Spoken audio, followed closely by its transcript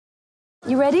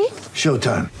You ready?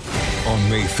 Showtime. On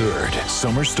May 3rd,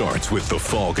 summer starts with The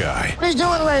Fall Guy. Let's do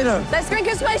it later. Let's drink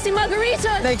a spicy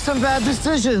margarita. Make some bad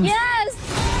decisions. Yes!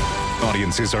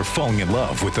 Audiences are falling in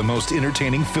love with the most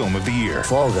entertaining film of the year.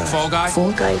 Fall Guy. Fall Guy?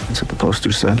 Fall Guy. That's what the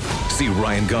poster said. See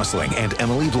Ryan Gosling and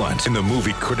Emily Blunt in the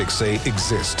movie critics say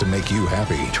exists to make you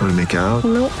happy. Trying to make it out?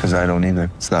 Nope. Because I don't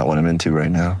either. It's not what I'm into right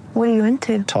now. What are you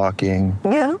into? Talking.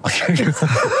 Yeah.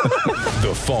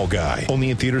 The Fall Guy.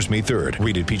 Only in theaters May 3rd.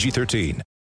 Rated PG-13.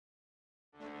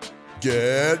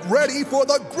 Get ready for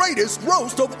the greatest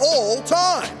roast of all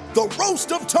time. The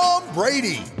Roast of Tom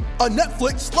Brady. A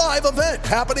Netflix live event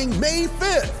happening May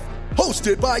 5th.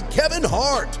 Hosted by Kevin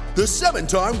Hart. The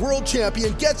 7-time world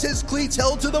champion gets his cleats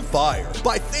held to the fire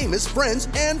by famous friends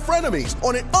and frenemies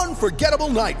on an unforgettable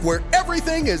night where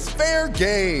everything is fair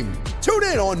game. Tune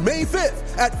in on May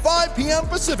 5th at 5 p.m.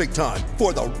 Pacific time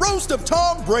for the Roast of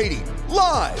Tom Brady.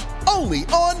 Live only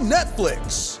on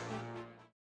Netflix.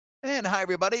 And hi,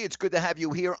 everybody. It's good to have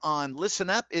you here on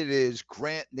Listen Up. It is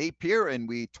Grant Napier, and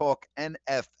we talk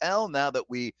NFL now that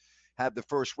we have the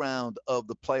first round of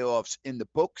the playoffs in the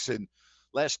books. And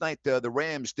last night, the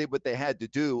Rams did what they had to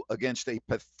do against a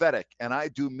pathetic, and I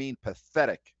do mean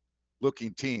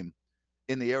pathetic-looking team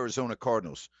in the Arizona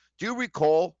Cardinals. Do you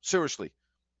recall, seriously,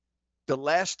 the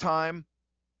last time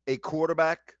a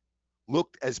quarterback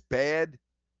looked as bad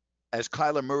as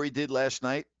Kyler Murray did last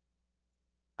night?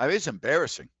 I mean, it's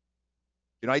embarrassing.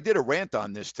 You know, I did a rant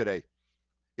on this today.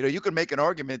 You know, you can make an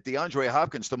argument DeAndre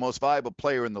Hopkins the most valuable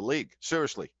player in the league.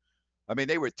 Seriously. I mean,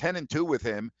 they were 10-2 with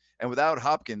him, and without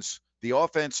Hopkins, the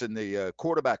offense and the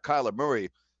quarterback Kyler Murray,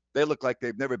 they look like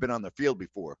they've never been on the field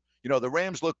before. You know, the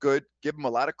Rams look good, give them a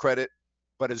lot of credit,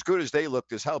 but as good as they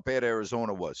looked is how bad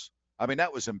Arizona was. I mean,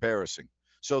 that was embarrassing.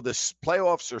 So the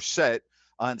playoffs are set.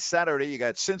 On Saturday, you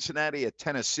got Cincinnati at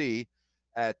Tennessee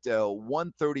at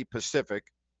 1:30 Pacific.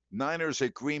 Niners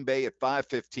at Green Bay at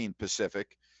 5:15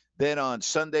 Pacific. Then on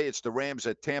Sunday, it's the Rams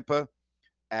at Tampa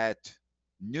at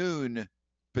noon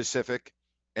Pacific.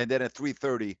 And then at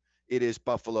 3:30, it is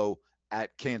Buffalo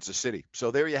at Kansas City.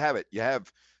 So there you have it. You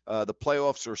have the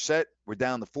playoffs are set. We're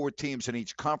down to 4 teams in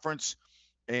each conference.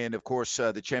 And, of course,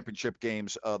 the championship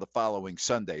games the following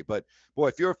Sunday. But, boy,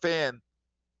 if you're a fan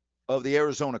of the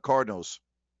Arizona Cardinals,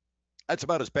 that's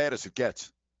about as bad as it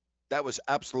gets. That was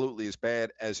absolutely as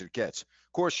bad as it gets.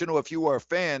 Of course, you know, if you are a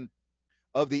fan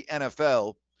of the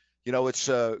NFL, you know, it's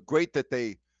great that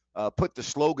they put the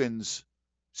slogans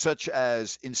such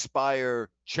as inspire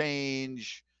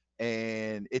change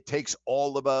and it takes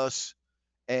all of us.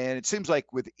 And it seems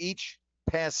like with each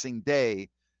passing day,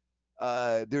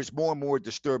 there's more and more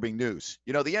disturbing news.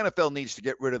 You know, the NFL needs to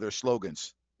get rid of their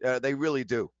slogans. They really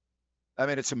do. I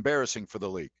mean, it's embarrassing for the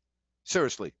league.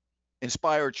 Seriously.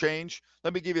 Inspire change.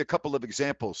 Let me give you a couple of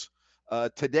examples.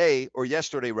 Today, or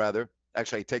yesterday rather,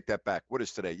 actually I take that back. What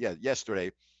is today? Yeah,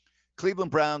 yesterday.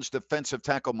 Cleveland Browns defensive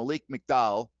tackle Malik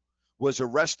McDowell was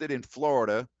arrested in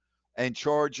Florida and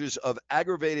charges of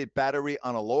aggravated battery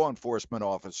on a law enforcement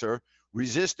officer,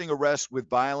 resisting arrest with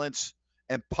violence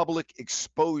and public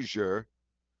exposure.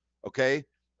 Okay.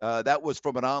 That was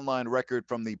from an online record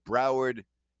from the Broward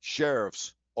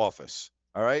Sheriff's Office.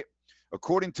 All right.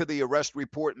 According to the arrest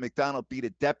report, McDonald beat a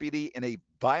deputy in a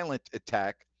violent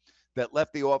attack that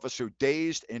left the officer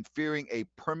dazed and fearing a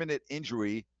permanent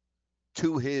injury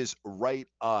to his right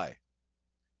eye.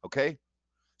 Okay?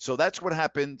 So that's what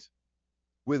happened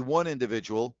with one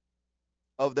individual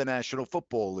of the National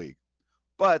Football League.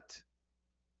 But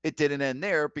it didn't end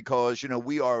there because, you know,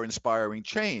 we are inspiring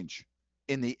change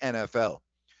in the NFL.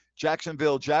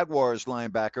 Jacksonville Jaguars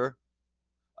linebacker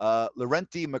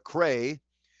Laurenti McCray,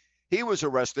 he was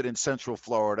arrested in Central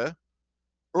Florida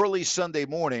early Sunday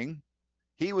morning.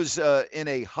 He was in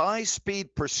a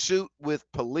high-speed pursuit with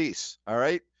police, all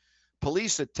right?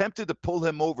 Police attempted to pull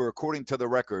him over, according to the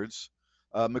records.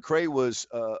 McCray was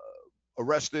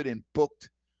arrested and booked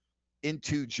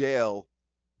into jail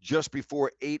just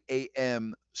before 8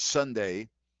 a.m. Sunday.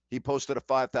 He posted a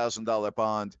 $5,000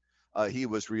 bond. He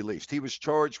was released. He was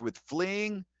charged with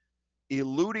fleeing,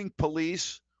 eluding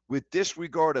police with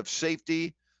disregard of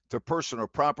safety to person or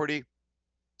property,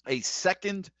 a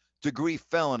second-degree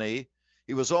felony.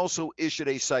 He was also issued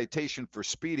a citation for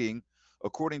speeding,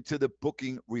 according to the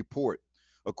booking report.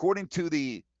 According to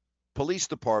the police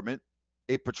department,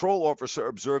 a patrol officer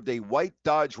observed a white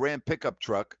Dodge Ram pickup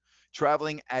truck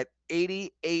traveling at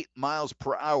 88 miles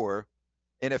per hour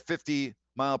in a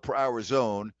 50-mile-per-hour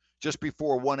zone just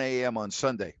before 1 a.m. on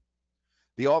Sunday.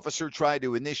 The officer tried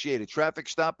to initiate a traffic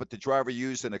stop, but the driver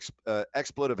used an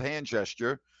expletive hand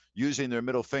gesture using their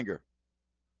middle finger.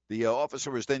 The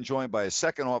officer was then joined by a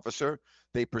second officer.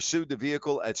 They pursued the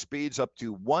vehicle at speeds up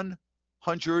to 100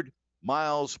 100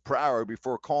 miles per hour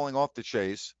before calling off the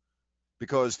chase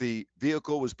because the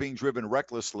vehicle was being driven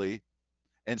recklessly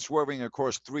and swerving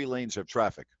across 3 lanes of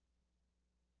traffic.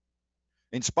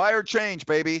 Inspired change,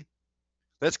 baby.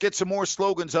 Let's get some more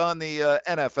slogans on the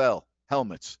NFL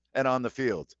helmets and on the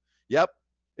field. Yep,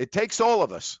 it takes all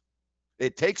of us.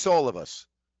 It takes all of us.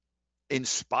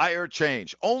 Inspire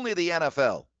change. Only the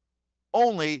NFL.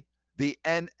 Only the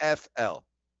NFL.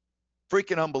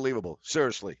 Freaking unbelievable.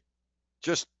 Seriously.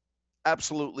 Just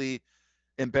absolutely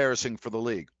embarrassing for the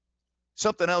league.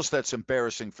 Something else that's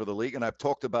embarrassing for the league, and I've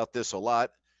talked about this a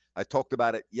lot. I talked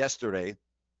about it yesterday,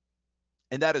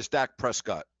 and that is Dak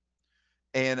Prescott.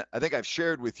 And I think I've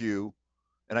shared with you,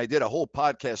 and I did a whole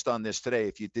podcast on this today.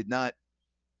 If you did not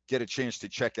get a chance to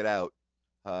check it out,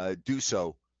 do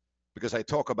so, because I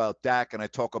talk about Dak and I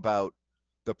talk about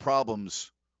the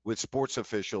problems with sports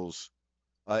officials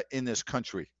in this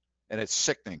country, and it's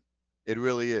sickening. It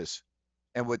really is.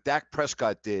 And what Dak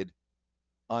Prescott did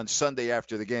on Sunday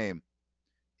after the game,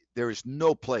 there is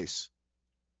no place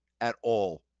at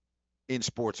all in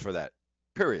sports for that,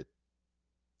 period.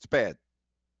 It's bad.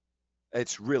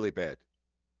 It's really bad.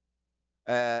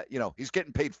 He's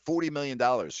getting paid $40 million.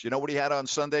 You know what he had on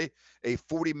Sunday? A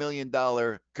 $40 million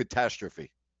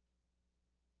catastrophe.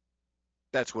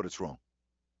 That's what it's wrong.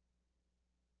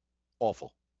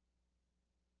 Awful.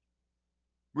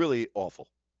 Really awful.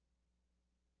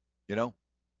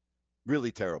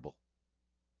 Really terrible.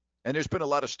 And there's been a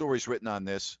lot of stories written on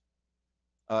this,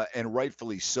 and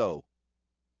rightfully so.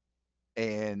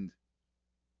 And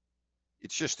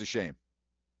it's just a shame.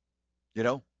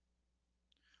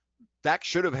 Dak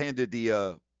should have handed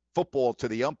the football to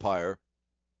the umpire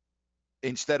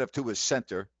instead of to his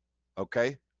center,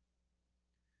 okay?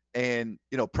 And,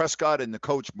 Prescott and the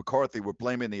coach McCarthy were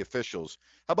blaming the officials.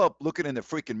 How about looking in the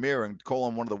freaking mirror and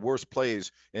calling one of the worst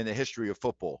plays in the history of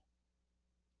football?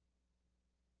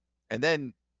 And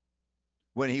then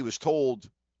when he was told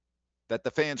that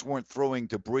the fans weren't throwing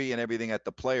debris and everything at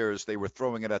the players, they were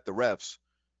throwing it at the refs,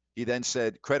 he then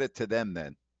said, credit to them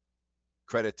then.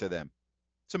 Credit to them.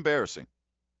 It's embarrassing.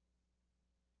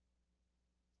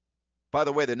 By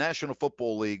the way, the National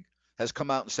Football League has come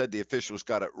out and said the officials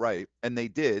got it right, and they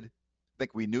did. I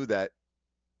think we knew that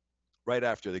right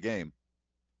after the game.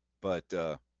 But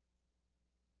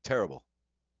terrible.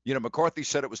 McCarthy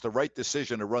said it was the right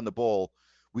decision to run the ball.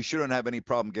 We shouldn't have any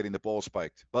problem getting the ball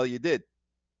spiked. Well, you did.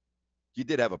 You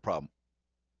did have a problem.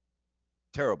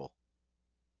 Terrible.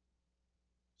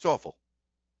 It's awful.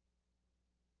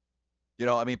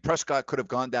 Prescott could have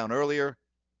gone down earlier,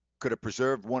 could have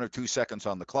preserved 1 or 2 seconds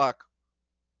on the clock.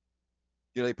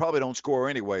 They probably don't score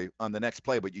anyway on the next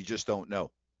play, but you just don't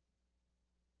know.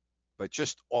 But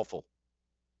just awful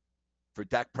for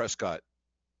Dak Prescott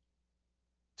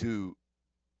to,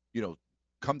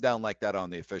 come down like that on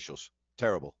the officials.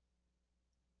 Terrible.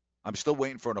 I'm still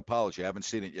waiting for an apology. I haven't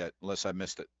seen it yet, unless I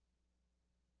missed it.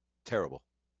 Terrible.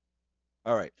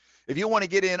 All right. If you want to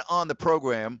get in on the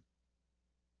program,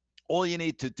 all you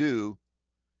need to do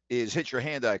is hit your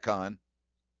hand icon,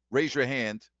 raise your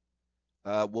hand.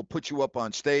 We'll put you up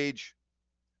on stage,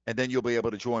 and then you'll be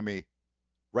able to join me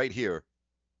right here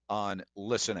on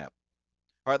Listen Up.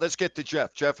 All right, let's get to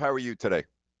Jeff. Jeff, how are you today?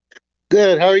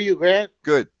 Good. How are you, Grant?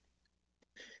 Good.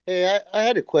 Hey, I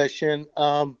had a question.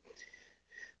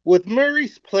 With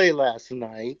Murray's play last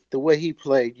night, the way he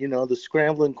played, the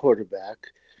scrambling quarterback,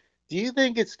 do you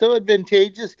think it's still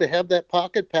advantageous to have that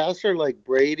pocket passer like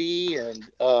Brady and,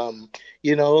 like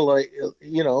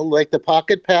the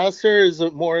pocket passer is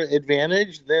a more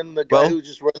advantage than the guy who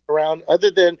just runs around? Other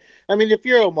than, if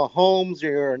you're a Mahomes or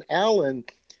you're an Allen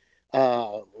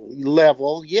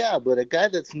level, yeah, but a guy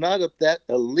that's not at that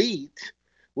elite,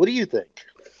 what do you think?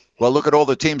 Well, look at all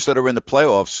the teams that are in the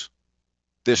playoffs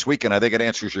this weekend. I think it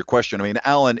answers your question.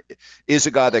 Allen is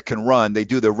a guy that can run. They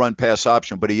do the run-pass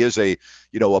option, but he is a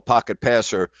pocket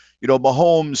passer.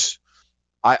 Mahomes,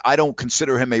 I don't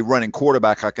consider him a running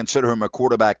quarterback. I consider him a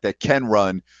quarterback that can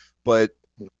run. But,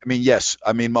 yes,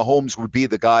 Mahomes would be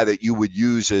the guy that you would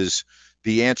use as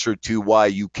the answer to why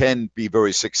you can be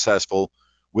very successful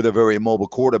with a very mobile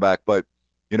quarterback. But,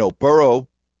 Burrow,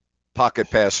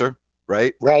 pocket passer,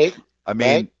 right? Right.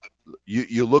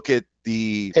 You look at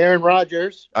the Aaron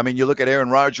Rodgers. You look at Aaron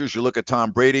Rodgers. You look at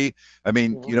Tom Brady.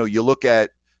 You look at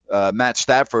Matt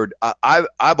Stafford.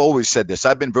 I've always said this.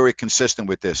 I've been very consistent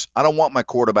with this. I don't want my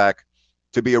quarterback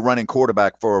to be a running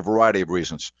quarterback for a variety of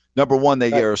reasons. Number one,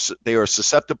 they are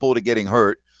susceptible to getting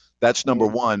hurt. That's number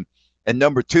one. And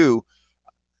number two,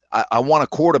 I want a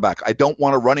quarterback. I don't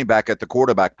want a running back at the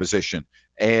quarterback position.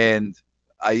 And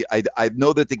I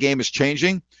know that the game is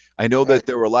changing. I know that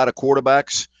there are a lot of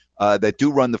quarterbacks that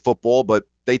do run the football, but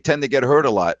they tend to get hurt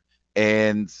a lot.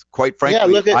 And quite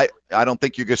frankly, I don't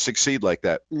think you could succeed like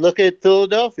that. Look at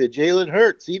Philadelphia. Jalen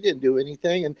Hurts, he didn't do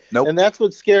anything. And that's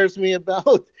what scares me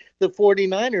about the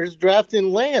 49ers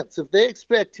drafting Lance. If they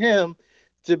expect him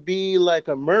to be like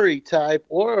a Murray type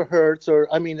or a Hurts, or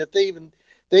I mean, if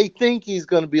they think he's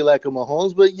going to be like a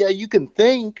Mahomes, but yeah, you can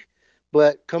think,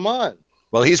 but come on.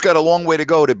 Well, he's got a long way to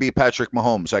go to be Patrick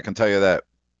Mahomes. I can tell you that.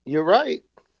 You're right.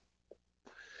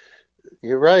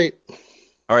 You're right.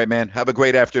 All right, man. Have a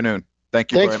great afternoon.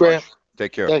 Thank you very much.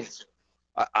 Take care. Thanks.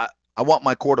 I want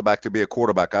my quarterback to be a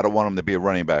quarterback. I don't want him to be a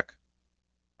running back.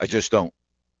 I just don't.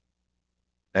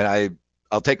 And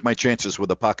I'll take my chances with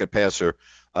a pocket passer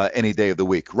any day of the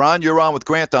week. Ron, you're on with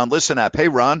Grant on Listen App. Hey,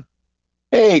 Ron.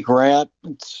 Hey, Grant.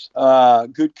 It's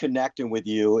good connecting with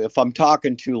you. If I'm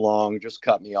talking too long, just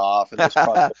cut me off. And it's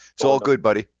all good,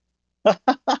 buddy.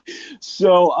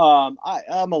 So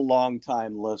I'm a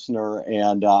long-time listener,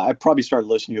 and I probably started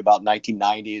listening to you about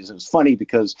 1990s. It was funny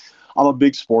because I'm a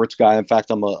big sports guy. In fact,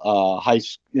 I'm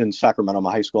in Sacramento. I'm a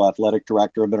high school athletic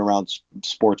director. I've been around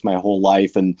sports my whole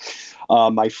life, and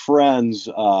my friends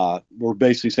were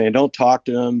basically saying, "Don't talk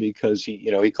to him because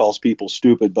he calls people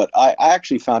stupid." But I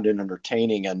actually found it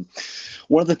entertaining. And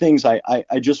one of the things I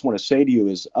just want to say to you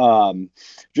is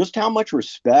just how much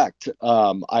respect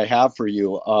I have for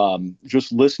you.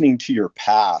 Just listening to your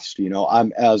past.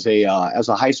 I'm as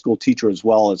a high school teacher as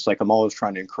well. It's like I'm always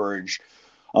trying to encourage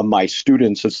my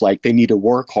students. It's like they need to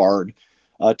work hard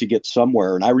to get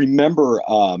somewhere. And I remember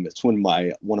it's when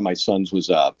one of my sons was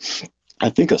I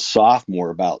think a sophomore,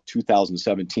 about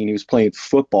 2017. He was playing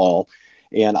football,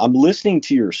 and I'm listening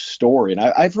to your story, and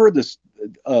I've heard this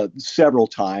several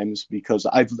times because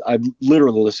I've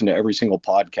literally listened to every single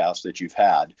podcast that you've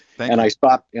had. I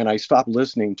stopped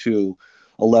listening to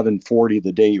 1140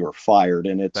 the day you were fired,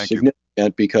 and it's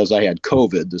significant because I had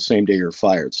COVID the same day you're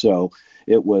fired. So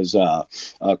it was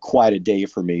quite a day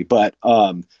for me. But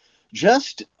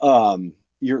just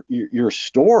your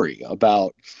story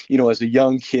about as a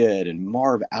young kid and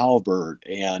Marv Albert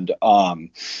and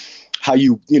how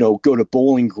you go to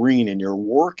Bowling Green and you're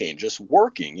working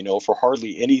for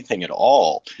hardly anything at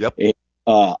all. Yep. And,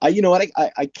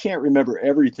 I can't remember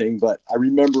everything, but I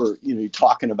remember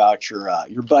talking about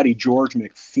your buddy George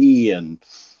McPhee and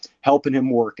helping him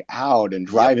work out and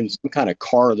driving some kind of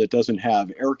car that doesn't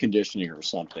have air conditioning or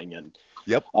something. And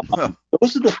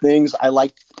those are the things I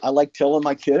like telling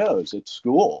my kiddos at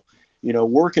school.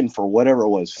 Working for whatever it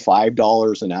was,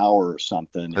 $5 an hour or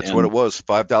something. That's what it was,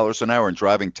 $5 an hour, and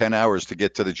driving 10 hours to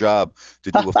get to the job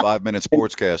to do a 5-minute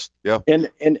sportscast. Yeah.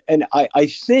 And I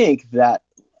think that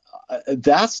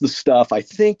that's the stuff I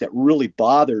think that really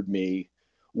bothered me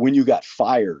when you got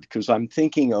fired, because I'm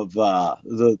thinking of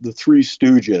the Three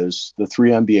Stooges, the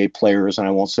three NBA players, and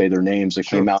I won't say their names, that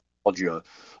came out and called you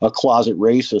a closet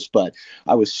racist, but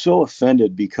I was so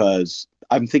offended because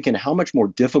I'm thinking how much more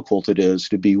difficult it is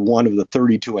to be one of the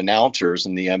 32 announcers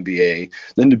in the NBA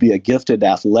than to be a gifted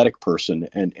athletic person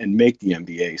and make the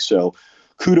NBA. So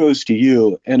kudos to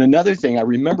you. And another thing, I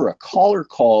remember a caller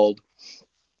called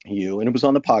you, and it was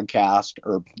on the podcast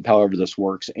or however this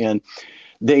works, and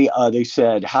they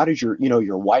said, how did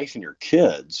your wife and your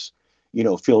kids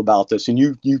feel about this? And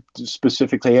you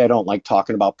specifically, I don't like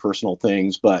talking about personal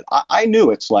things, but I knew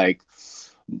it's like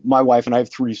my wife and I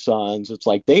have 3 sons. It's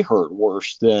like they hurt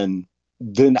worse than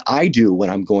I do when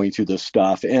I'm going through this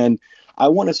stuff. And I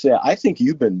want to say, I think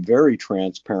you've been very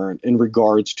transparent in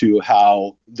regards to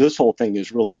how this whole thing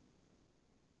is real.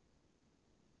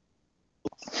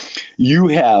 You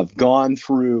have gone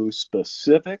through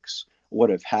specifics, what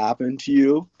have happened to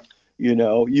you.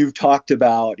 You've talked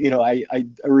about, I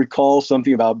recall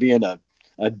something about being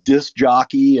a disc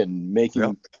jockey and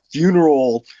making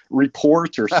funeral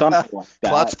reports or something like that.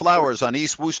 Klotz Flowers on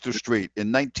East Wooster Street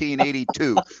in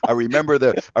 1982. I remember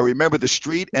the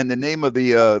street and the name of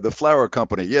the flower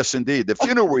company. Yes, indeed. The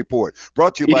funeral report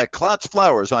brought to you by Klotz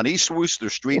Flowers on East Wooster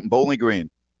Street in Bowling Green.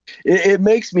 It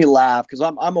makes me laugh because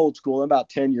I'm old school. I'm about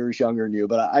 10 years younger than you,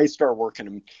 but I started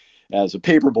working as a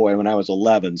paper boy when I was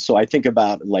 11. So I think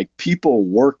about like people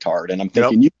worked hard, and I'm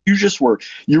thinking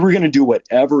you were going to do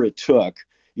whatever it took,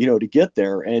 to get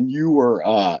there. And you were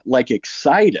like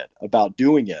excited about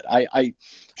doing it. I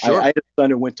had a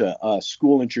son who went to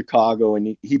school in Chicago,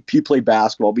 and he played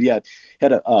basketball, but he had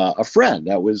a friend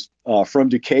that was from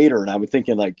Decatur. And I was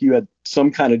thinking like you had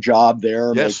some kind of job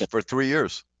there. Yes, for 3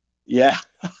 years. Yeah.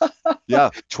 Yeah,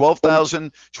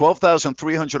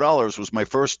 $12,300 was my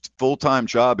first full-time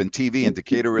job in TV in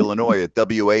Decatur, Illinois at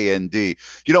WAND.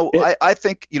 I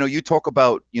think, you talk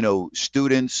about,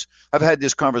 students. I've had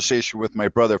this conversation with my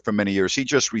brother for many years. He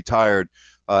just retired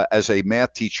as a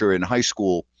math teacher in high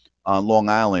school on Long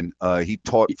Island. He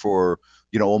taught for,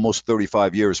 almost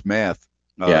 35 years math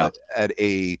Yeah. at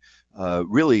a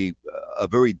really a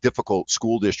very difficult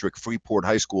school district, Freeport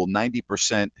High School,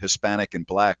 90% Hispanic and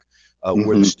Black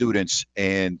were the students.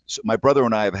 And so my brother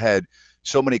and I have had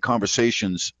so many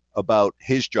conversations about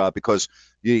his job because,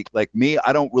 like me,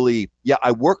 I don't really,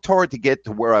 I worked hard to get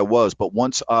to where I was. But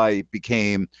once I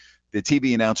became the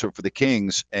TV announcer for the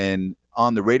Kings and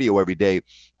on the radio every day,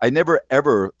 I never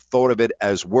ever thought of it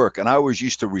as work. And I always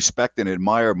used to respect and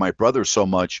admire my brother so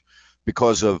much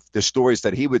because of the stories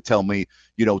that he would tell me,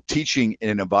 teaching in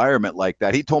an environment like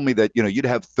that. He told me that, you'd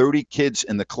have 30 kids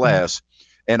in the class,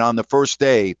 and on the first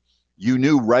day, you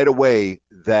knew right away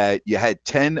that you had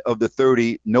 10 of the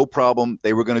 30, no problem.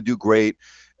 They were going to do great,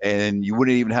 and you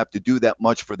wouldn't even have to do that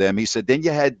much for them. He said, then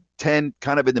you had 10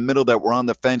 kind of in the middle that were on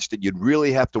the fence that you'd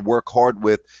really have to work hard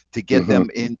with to get them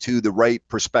into the right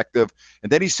perspective.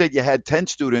 And then he said you had 10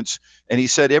 students, and he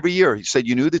said every year, he said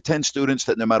you knew the 10 students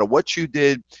that no matter what you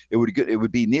did, it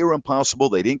would be near impossible.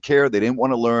 They didn't care. They didn't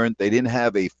want to learn. They didn't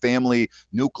have a family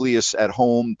nucleus at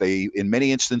home. They, in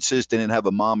many instances, didn't have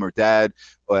a mom or dad.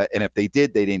 And if they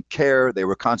did, they didn't care. They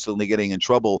were constantly getting in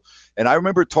trouble. And I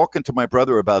remember talking to my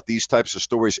brother about these types of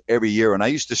stories every year. And I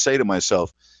used to say to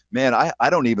myself, man, I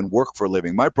don't even work for a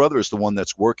living. My brother is the one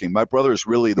that's working. My brother is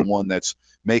really the one that's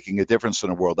making a difference in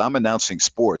the world. I'm announcing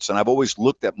sports, and I've always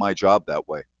looked at my job that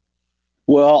way.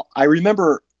 Well, I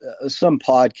remember some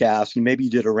podcast, and maybe you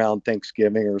did around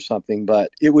Thanksgiving or something, but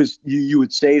it was you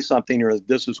would say something, or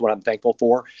this is what I'm thankful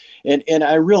for, and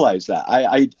I realized that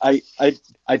I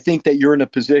think that you're in a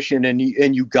position and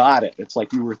you got it. It's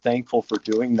like you were thankful for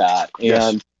doing that,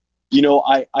 Yes. and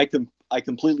I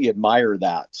completely admire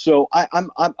that. So I'm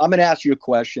going to ask you a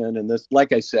question, and this,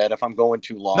 like I said, if I'm going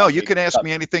too long, No, you can ask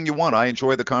me anything you want. I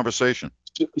enjoy the conversation.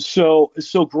 So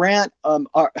Grant,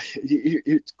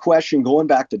 question going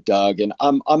back to Doug, and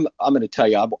I'm going to tell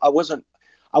you, I wasn't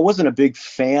a big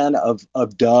fan of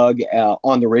Doug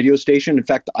on the radio station. In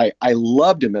fact, I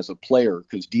loved him as a player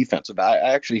because defensive. I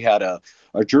actually had a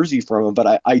jersey from him,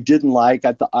 but I didn't like.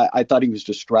 I thought he was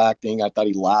distracting. I thought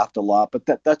he laughed a lot, but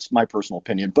that's my personal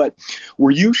opinion. But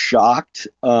were you shocked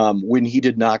when he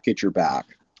did not get your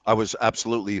back? I was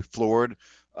absolutely floored.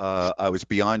 I was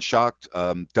beyond shocked.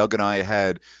 Doug and I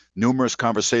had numerous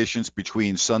conversations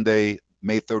between Sunday,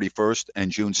 May 31st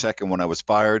and June 2nd when I was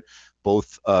fired,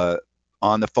 both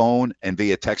on the phone and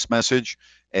via text message.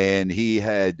 And he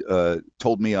had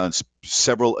told me on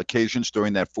several occasions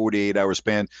during that 48-hour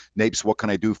span, Napes, what can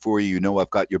I do for you? You know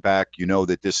I've got your back. You know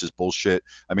that this is bullshit.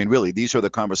 I mean, really, these are the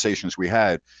conversations we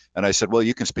had. And I said, well,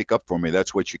 you can speak up for me.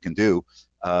 That's what you can do.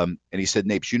 And he said,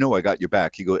 Napes, you know I got your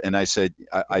back. He goes, and I said,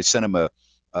 I sent him a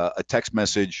text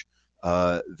message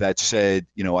that said,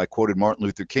 I quoted Martin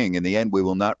Luther King, in the end, we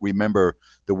will not remember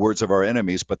the words of our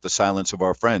enemies, but the silence of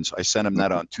our friends. I sent him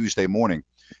that on Tuesday morning.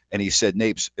 And he said,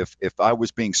 Napes, if I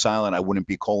was being silent, I wouldn't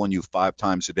be calling you 5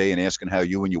 times a day and asking how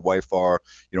you and your wife are.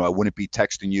 I wouldn't be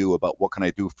texting you about what can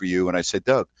I do for you. And I said,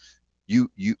 Doug, I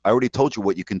already told you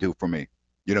what you can do for me.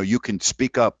 You can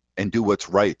speak up and do what's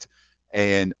right.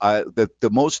 And the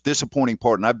most disappointing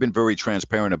part, and I've been very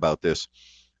transparent about this,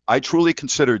 I truly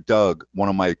consider Doug one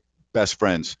of my best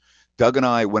friends. Doug and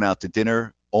I went out to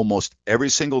dinner almost every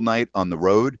single night on the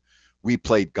road. We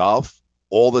played golf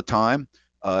all the time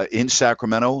in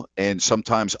Sacramento and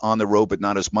sometimes on the road, but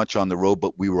not as much on the road.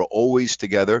 But we were always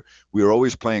together. We were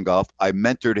always playing golf. I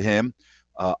mentored him.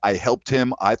 I helped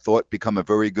him, I thought, become a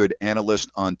very good analyst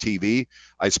on TV.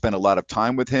 I spent a lot of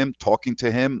time with him, talking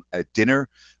to him at dinner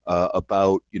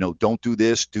about, don't do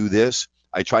this, do this.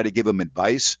 I try to give him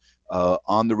advice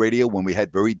on the radio when we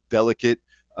had very delicate.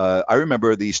 I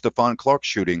remember the Stephon Clark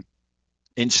shooting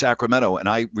in Sacramento, and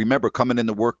I remember coming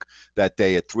into work that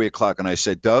day at 3:00, and I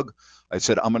said, Doug, I'm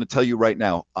going to tell you right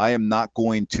now, I am not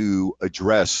going to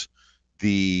address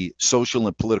the social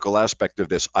and political aspect of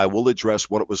this. I will address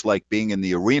what it was like being in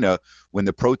the arena when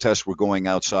the protests were going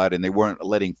outside and they weren't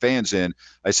letting fans in.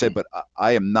 I said, but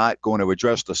I am not going to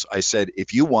address this. I said,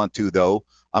 if you want to, though,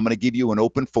 I'm going to give you an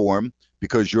open forum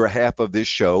because you're half of this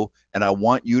show, and I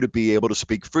want you to be able to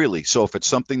speak freely. So if it's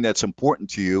something that's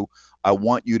important to you, I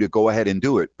want you to go ahead and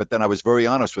do it. But then I was very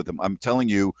honest with him. I'm telling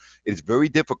you, it's very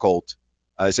difficult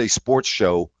as a sports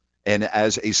show and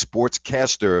as a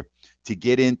sportscaster to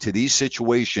get into these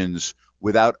situations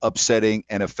without upsetting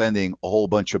and offending a whole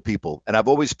bunch of people. And I've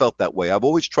always felt that way. I've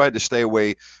always tried to stay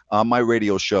away on my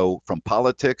radio show from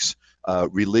politics,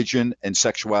 religion, and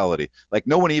sexuality. Like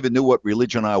no one even knew what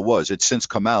religion I was. It's since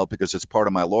come out because it's part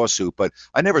of my lawsuit, but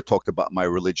I never talked about my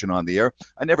religion on the air.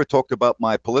 I never talked about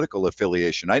my political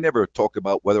affiliation. I never talked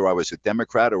about whether I was a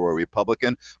Democrat or a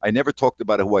Republican. I never talked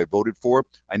about who I voted for.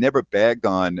 I never bagged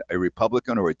on a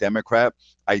Republican or a Democrat.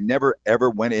 I never ever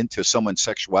went into someone's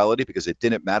sexuality because it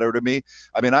didn't matter to me.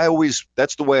 I mean,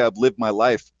 that's the way I've lived my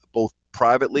life, both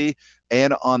privately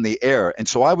and on the air. And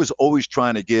so I was always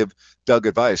trying to give Doug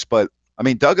advice. But I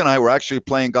mean, Doug and I were actually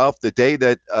playing golf the day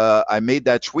that I made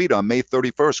that tweet on May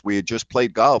 31st. We had just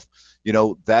played golf,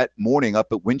 that morning up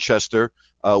at Winchester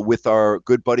with our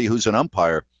good buddy who's an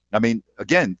umpire. I mean,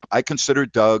 again, I consider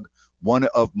Doug one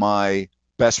of my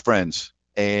best friends,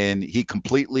 and he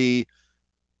completely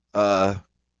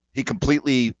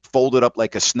folded up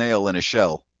like a snail in a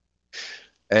shell.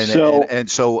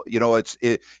 And so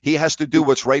he has to do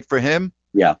what's right for him.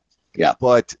 Yeah.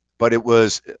 But it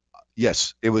was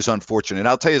unfortunate. And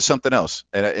I'll tell you something else,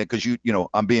 and because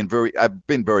I've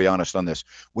been very honest on this.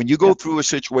 When you go through a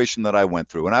situation that I went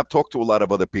through, and I've talked to a lot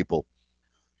of other people,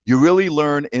 you really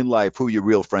learn in life who your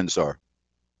real friends are,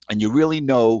 and you really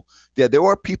know that there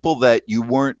are people that you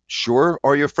weren't sure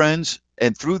are your friends.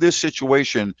 And through this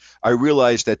situation, I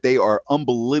realized that they are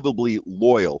unbelievably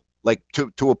loyal. Like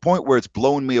to a point where it's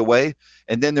blown me away.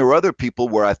 And then there were other people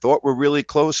where I thought were really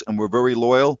close and were very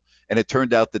loyal, and it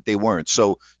turned out that they weren't.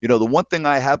 So, the one thing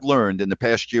I have learned in the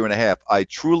past year and a half, I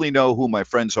truly know who my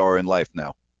friends are in life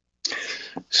now.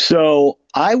 So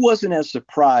I wasn't as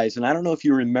surprised, and I don't know if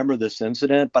you remember this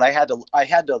incident, but I had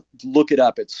to look it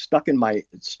up. It's stuck in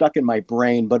my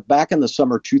brain. But back in the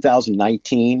summer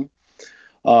 2019,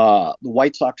 the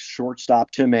White Sox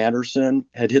shortstop Tim Anderson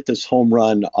had hit this home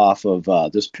run off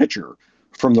of this pitcher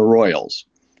from the Royals.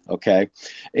 Okay.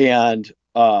 And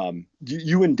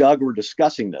you and Doug were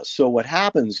discussing this. So what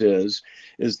happens is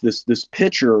this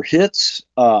pitcher hits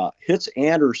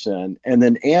Anderson, and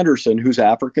then Anderson, who's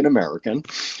African American,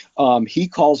 he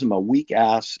calls him a weak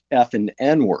ass effing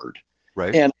N-word.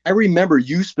 Right. And I remember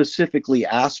you specifically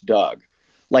asked Doug,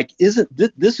 like, isn't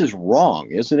this is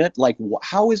wrong, isn't it? Like,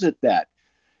 how is it that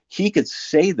he could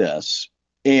say this,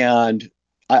 and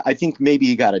I think maybe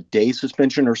he got a day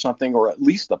suspension or something, or at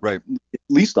least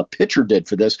the pitcher did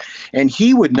for this, and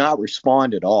he would not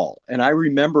respond at all. And I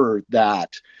remember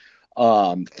that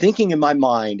thinking in my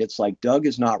mind, it's like Doug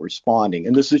is not responding,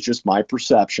 and this is just my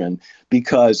perception,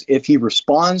 because if he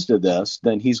responds to this,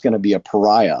 then he's going to be a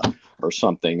pariah or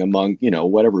something among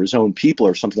whatever his own people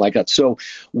or something like that. So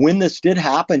when this did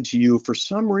happen to you, for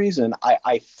some reason,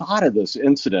 I thought of this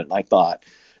incident, and I thought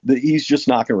that he's just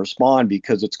not going to respond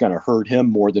because it's going to hurt him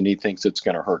more than he thinks it's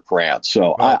going to hurt Grant.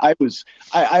 So right. I was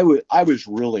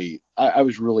really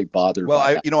bothered. Well,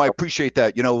 by that. I appreciate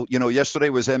that. Yesterday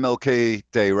was MLK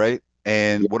Day, right?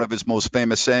 And one of his most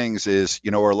famous sayings is,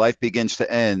 our life begins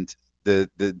to end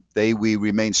the day we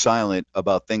remain silent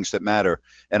about things that matter.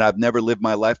 And I've never lived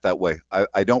my life that way.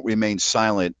 I don't remain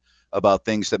silent about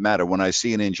things that matter. When I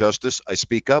see an injustice, I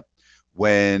speak up.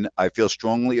 When I feel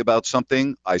strongly about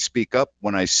something, I speak up.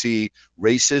 When I see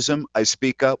racism, I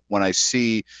speak up. When I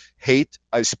see hate,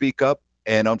 I speak up.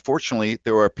 And unfortunately,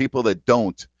 there are people that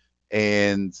don't.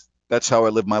 And that's how I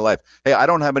live my life. Hey, I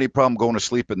don't have any problem going to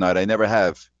sleep at night. I never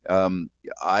have.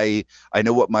 I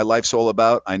know what my life's all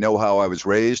about. I know how I was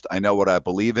raised. I know what I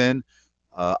believe in.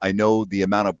 I know the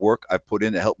amount of work I've put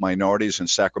in to help minorities in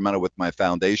Sacramento with my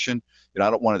foundation. I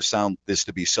don't want to sound this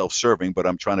to be self-serving, but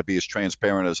I'm trying to be as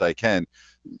transparent as I can.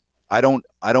 I don't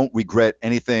regret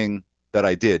anything that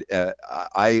I did.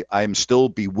 I'm still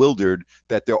bewildered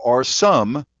that there are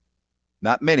some,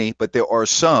 not many, but there are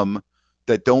some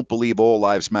that don't believe all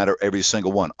lives matter, every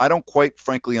single one. I don't quite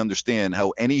frankly understand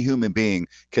how any human being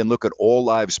can look at all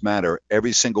lives matter,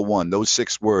 every single one, those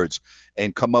 6 words,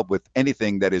 and come up with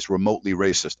anything that is remotely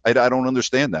racist. I don't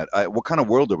understand that. What kind of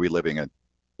world are we living in?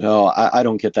 No, I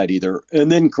don't get that either.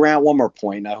 And then Grant, one more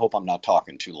point. I hope I'm not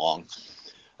talking too long.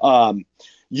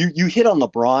 You hit on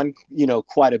LeBron,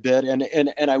 quite a bit,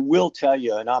 and I will tell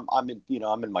you, and I'm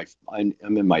in my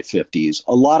 50s.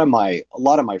 A lot of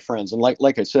my friends, and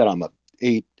like I said, I'm a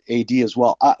AD as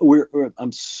well.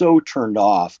 I'm so turned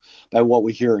off by what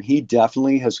we hear, and he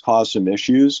definitely has caused some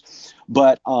issues.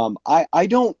 But I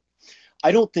don't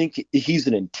think he's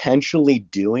intentionally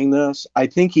doing this. I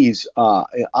think he's, I'm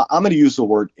going to use the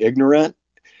word ignorant.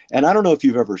 And I don't know if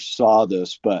you've ever saw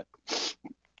this, but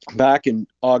back in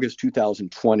August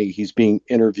 2020, he's being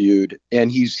interviewed,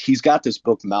 and he's got this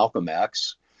book, Malcolm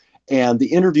X. And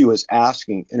the interviewer is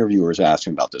asking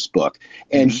about this book.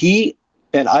 And he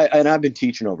and I've been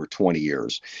teaching over 20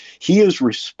 years. He is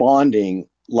responding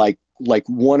like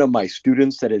one of my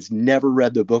students that has never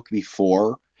read the book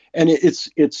before, and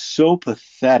it's so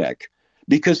pathetic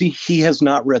because he has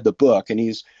not read the book, and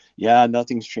he's, yeah,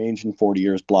 nothing's changed in 40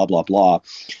 years, blah blah blah.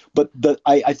 But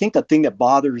I think the thing that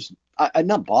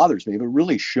not bothers me, but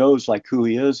really shows like who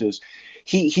he is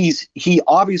he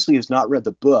obviously has not read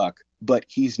the book, but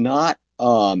he's not.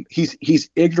 He's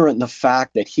ignorant in the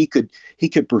fact that he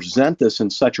could present this in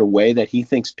such a way that he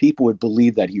thinks people would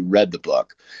believe that he read the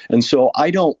book. And so I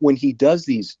don't, when he does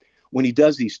these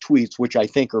tweets, which I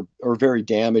think are very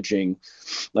damaging,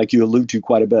 like you allude to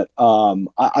quite a bit.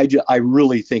 I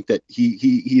really think that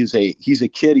he's a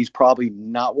kid. He's probably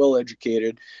not well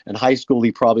educated. In high school,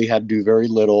 he probably had to do very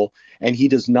little, and he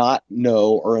does not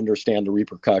know or understand the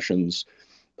repercussions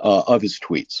of his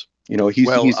tweets. You know,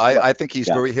 I think he's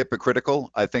very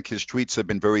hypocritical. I think his tweets have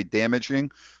been very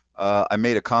damaging. I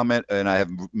made a comment, and I have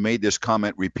made this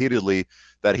comment repeatedly,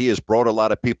 that he has brought a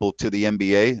lot of people to the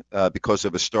NBA because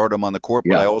of his stardom on the court.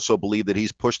 But I also believe that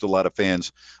he's pushed a lot of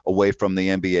fans away from the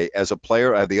NBA. As a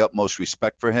player, I have the utmost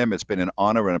respect for him. It's been an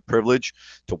honor and a privilege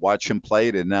to watch him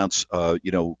play, to announce,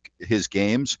 his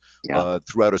games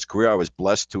throughout his career. I was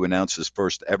blessed to announce his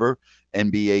first ever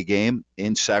NBA game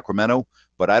in Sacramento.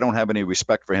 But I don't have any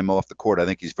respect for him off the court. I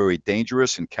think he's very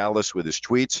dangerous and callous with his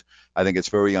tweets. I think it's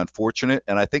very unfortunate,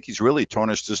 and I think he's really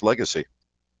tarnished his legacy.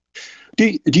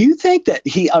 Do you think that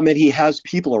he has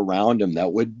people around him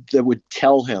that would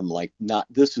tell him, like, not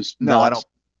this is no, not, I don't.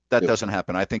 That doesn't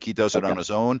happen. I think he does it on his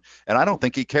own, and I don't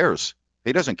think he cares.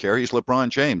 He doesn't care. He's LeBron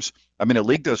James. I mean, the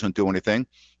league doesn't do anything.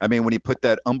 I mean, when he put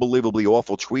that unbelievably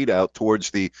awful tweet out towards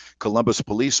the Columbus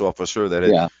police officer that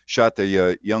had shot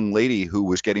the young lady who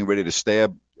was getting ready to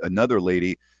stab another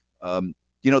lady, the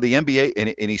NBA,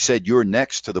 and he said, "You're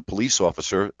next," to the police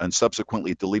officer, and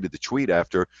subsequently deleted the tweet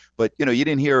after. But, you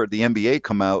didn't hear the NBA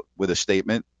come out with a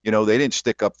statement. They didn't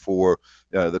stick up for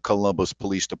the Columbus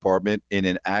Police Department in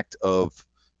an act of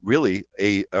really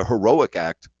a heroic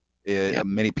act.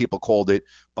 Many people called it,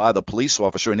 by the police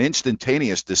officer, an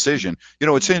instantaneous decision.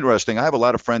 It's interesting. I have a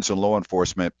lot of friends in law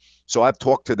enforcement, so I've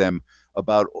talked to them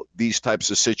about these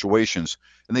types of situations,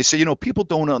 and they say, people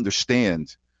don't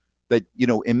understand that,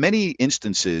 in many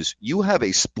instances, you have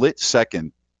a split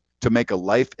second to make a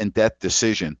life and death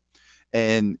decision.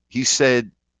 And he said,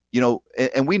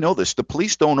 and we know this, the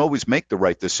police don't always make the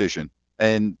right decision,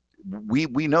 and we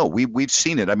know, we've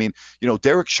seen it. I mean,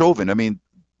 Derek Chauvin. I mean,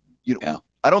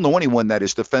 I don't know anyone that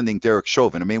is defending Derek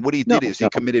Chauvin. I mean, what he did is he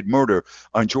committed murder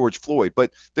on George Floyd.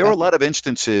 But there are a lot of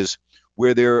instances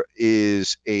where there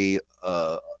is a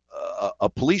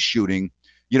police shooting.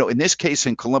 In this case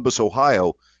in Columbus,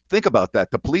 Ohio, think about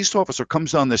that. The police officer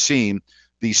comes on the scene.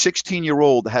 The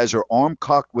 16-year-old has her arm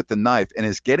cocked with the knife and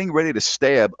is getting ready to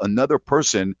stab another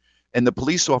person, and the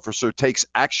police officer takes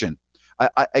action.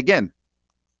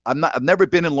 I've never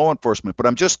been in law enforcement, but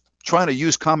I'm just trying to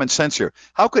use common sense here.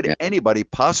 How could anybody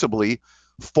possibly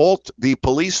fault the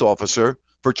police officer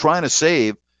for trying to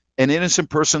save an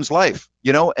innocent person's life?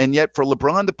 And yet for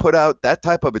LeBron to put out that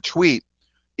type of a tweet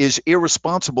is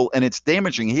irresponsible, and it's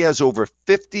damaging. He has over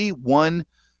 51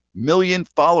 million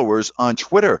followers on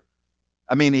Twitter.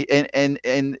 I mean, and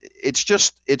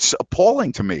it's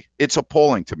appalling to me. It's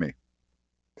appalling to me.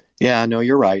 Yeah, no,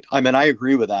 you're right. I mean, I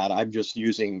agree with that. I'm just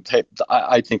using,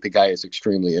 I think the guy is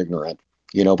extremely ignorant,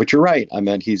 but you're right. I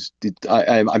mean,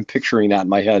 I'm picturing that in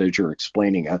my head as you're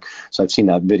explaining it. So I've seen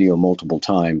that video multiple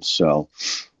times. So,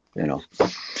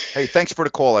 Hey, thanks for the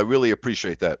call. I really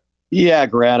appreciate that. Yeah,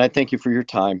 Grant, I thank you for your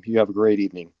time. You have a great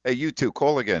evening. Hey, you too.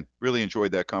 Call again. Really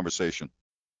enjoyed that conversation.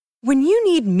 When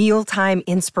you need mealtime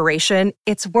inspiration,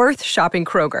 it's worth shopping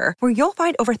Kroger, where you'll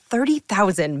find over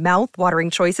 30,000 mouth-watering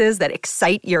choices that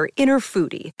excite your inner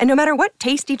foodie. And no matter what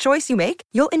tasty choice you make,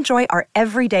 you'll enjoy our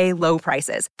everyday low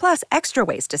prices, plus extra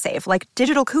ways to save, like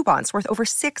digital coupons worth over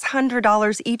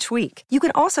 $600 each week. You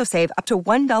can also save up to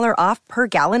 $1 off per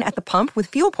gallon at the pump with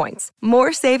fuel points.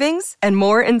 More savings and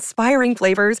more inspiring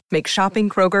flavors make shopping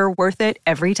Kroger worth it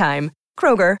every time.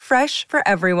 Kroger, fresh for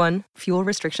everyone. Fuel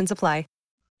restrictions apply.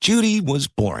 Judy was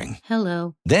boring.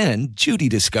 Hello. Then Judy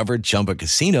discovered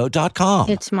ChumbaCasino.com.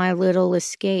 It's my little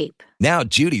escape. Now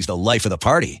Judy's the life of the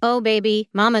party. Oh, baby,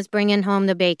 mama's bringing home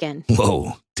the bacon.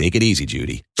 Whoa, take it easy,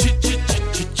 Judy.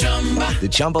 The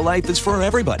Chumba life is for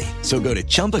everybody. So go to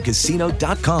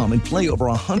ChumbaCasino.com and play over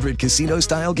 100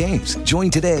 casino-style games. Join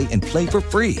today and play for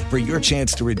free for your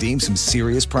chance to redeem some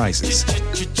serious prizes.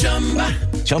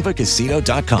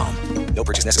 ChumbaCasino.com. No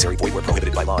purchase necessary. Void where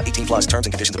prohibited by law. 18 plus terms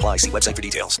and conditions apply. See website for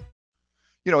details.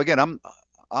 Again,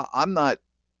 I'm not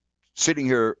sitting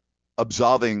here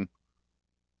absolving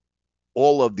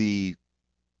all of the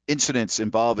incidents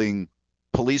involving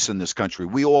police in this country.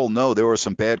 We all know there are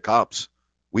some bad cops.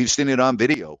 We've seen it on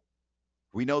video.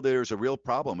 We know there's a real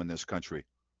problem in this country.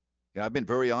 Yeah, I've been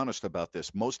very honest about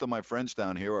this. Most of my friends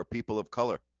down here are people of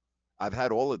color. I've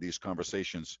had all of these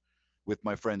conversations with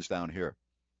my friends down here,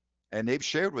 and they've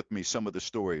shared with me some of the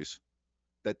stories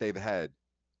that they've had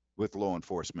with law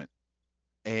enforcement,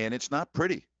 and it's not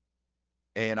pretty.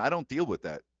 And I don't deal with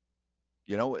that.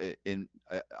 You know,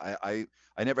 I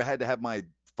never had to have my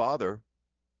father,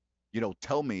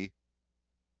 tell me,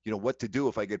 what to do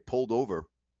if I get pulled over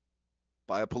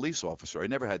by a police officer. I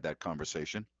never had that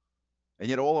conversation. And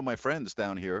yet all of my friends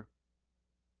down here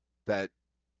that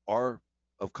are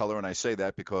of color, and I say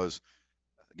that because,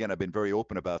 again, I've been very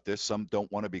open about this. Some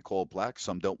don't want to be called black.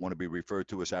 Some don't want to be referred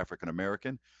to as African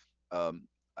American.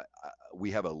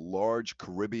 We have a large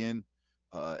Caribbean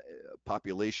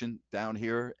population down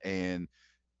here, and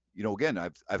again,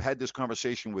 I've had this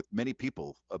conversation with many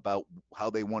people about how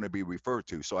they want to be referred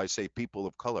to. So I say people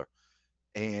of color,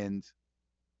 and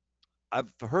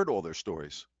I've heard all their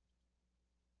stories,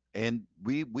 and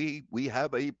we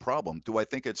have a problem. Do I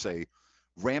think it's a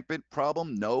rampant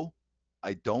problem? No,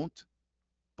 I don't.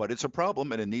 But it's a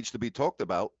problem, and it needs to be talked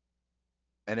about.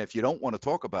 And if you don't want to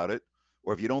talk about it,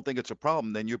 or if you don't think it's a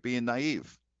problem, then you're being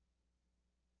naive.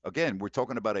 Again, we're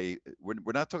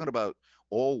not talking about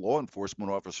all law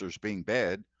enforcement officers being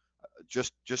bad,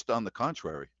 just on the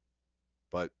contrary.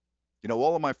 But,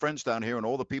 all of my friends down here and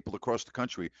all the people across the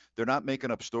country, they're not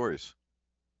making up stories.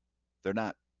 They're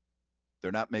not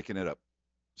making it up.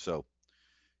 So,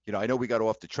 I know we got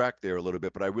off the track there a little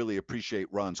bit, but I really appreciate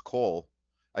Ron's call.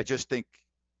 I just think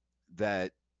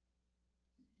that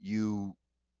you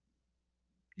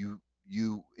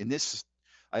in this,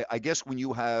 I guess when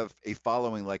you have a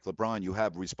following like LeBron, you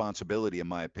have responsibility, in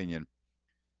my opinion,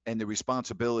 and the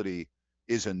responsibility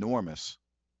is enormous.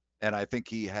 And I think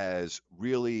he has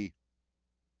really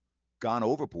gone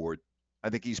overboard. I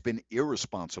think he's been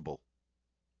irresponsible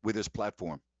with his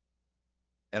platform.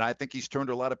 And I think he's turned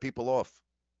a lot of people off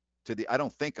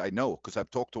I know, because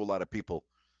I've talked to a lot of people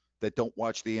that don't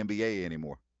watch the NBA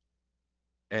anymore.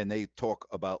 And they talk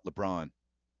about LeBron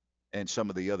and some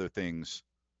of the other things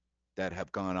that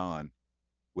have gone on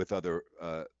with other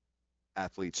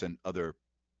athletes and other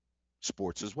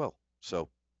sports as well. So,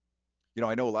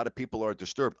 I know a lot of people are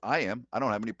disturbed. I am. I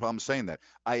don't have any problem saying that.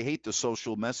 I hate the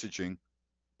social messaging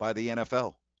by the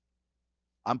NFL.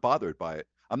 I'm bothered by it.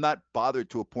 I'm not bothered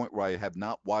to a point where I have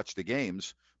not watched the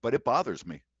games, but it bothers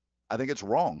me. I think it's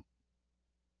wrong.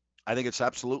 I think it's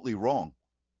absolutely wrong.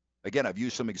 Again, I've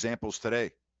used some examples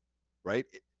today, right?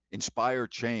 Inspire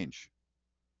change.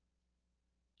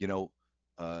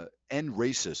 End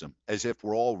racism, as if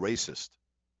we're all racist.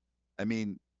 I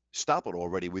mean, stop it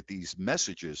already with these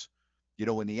messages. In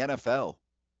the NFL,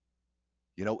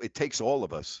 it takes all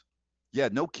of us. Yeah,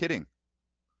 no kidding.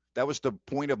 That was the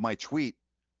point of my tweet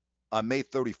on May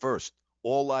 31st.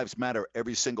 All lives matter,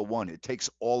 every single one. It takes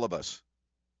all of us.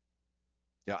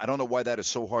 Yeah, I don't know why that is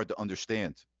so hard to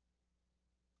understand.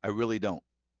 I really don't.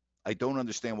 I don't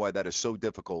understand why that is so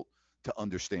difficult to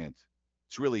understand.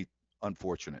 It's really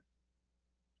unfortunate.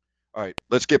 All right,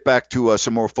 let's get back to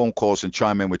some more phone calls and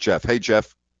chime in with Jeff. Hey,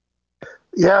 Jeff.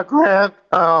 Yeah, Grant,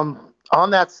 on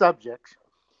that subject,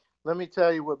 let me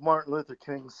tell you what Martin Luther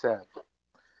King said.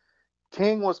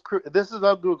 King was, this is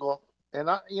on Google, and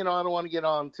I don't want to get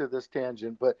on to this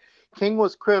tangent, but King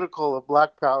was critical of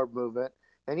Black Power movement,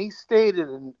 and he stated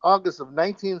in August of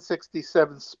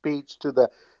 1967 speech to the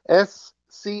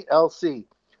SCLC,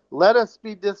 "Let us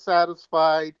be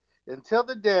dissatisfied until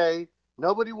the day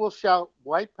nobody will shout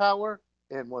white power,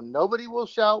 and when nobody will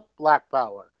shout black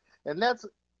power." And that's,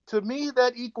 to me,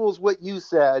 that equals what you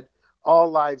said, all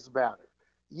lives matter.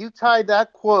 You tie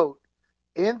that quote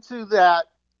into that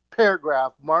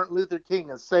paragraph Martin Luther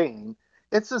King is saying,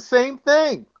 it's the same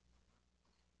thing.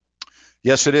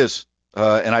 Yes, it is.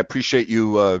 And I appreciate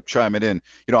you chiming in.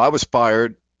 I was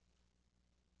fired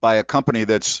by a company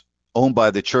that's owned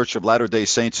by the Church of Latter-day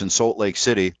Saints in Salt Lake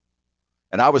City.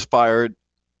 And I was fired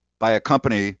by a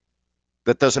company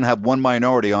that doesn't have one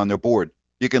minority on their board.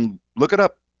 You can look it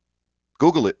up.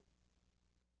 Google it.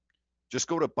 Just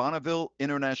go to Bonneville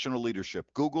International Leadership.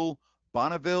 Google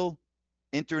Bonneville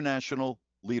International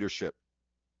Leadership.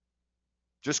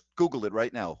 Just Google it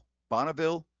right now.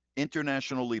 Bonneville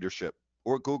International Leadership.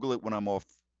 Or Google it when I'm off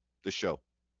the show.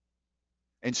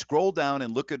 And scroll down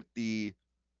and look at the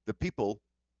people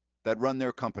that run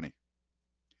their company.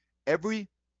 Every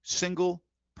single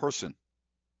person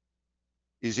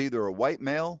is either a white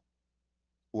male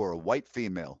or a white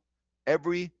female.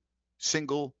 Every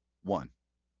single one.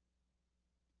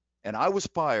 And I was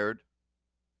fired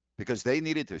because they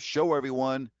needed to show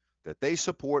everyone that they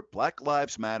support Black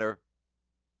Lives Matter,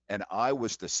 and I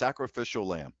was the sacrificial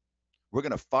lamb. We're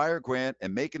going to fire Grant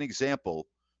and make an example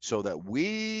so that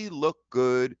we look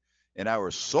good in our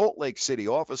Salt Lake City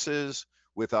offices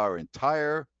with our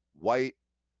entire white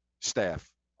staff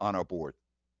on our board.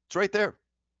 It's right there.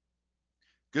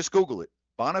 Just Google it.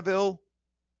 Bonneville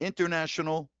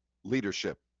International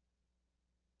Leadership.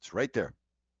 It's right there.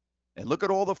 And look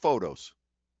at all the photos.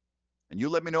 And you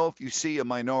let me know if you see a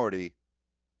minority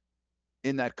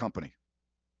in that company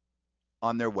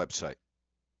on their website.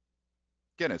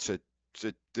 Again, it's a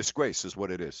disgrace is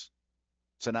what it is.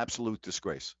 It's an absolute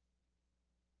disgrace.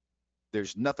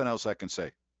 There's nothing else I can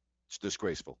say. It's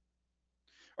disgraceful.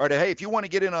 All right, hey, if you want to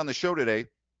get in on the show today,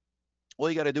 all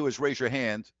you got to do is raise your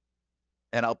hand,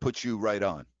 and I'll put you right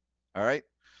on. All right?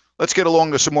 Let's get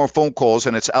along to some more phone calls,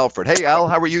 and it's Alfred. Hey, Al,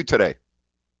 how are you today?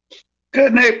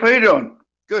 Good, Nate. How you doing?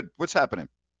 Good. What's happening?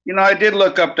 You know, I did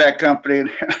look up that company,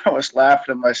 and I was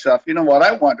laughing at myself. You know what?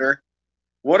 I wonder,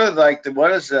 what is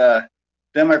the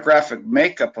demographic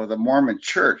makeup of the Mormon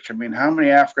Church? I mean, how many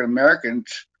African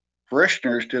Americans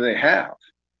parishioners do they have?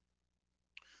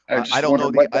 I don't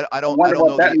know the I don't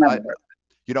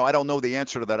know the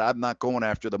answer to that. I'm not going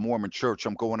after the Mormon Church.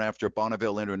 I'm going after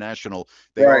Bonneville International.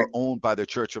 They are owned by the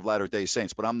Church of Latter-day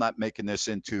Saints, but I'm not making this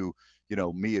into,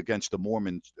 me against the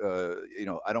Mormons.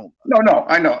 I don't. No,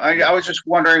 I know. I was just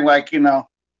wondering,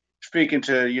 speaking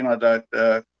to,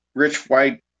 the rich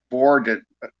white board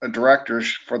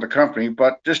directors for the company,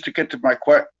 but just to get to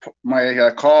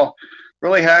my call,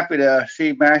 really happy to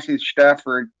see Matthew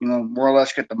Stafford, more or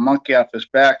less get the monkey off his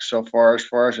back so far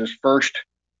as his first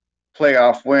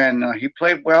playoff win. He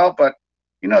played well, but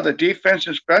the defense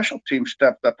and special team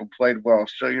stepped up and played well.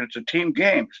 So it's a team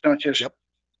game. It's not just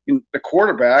the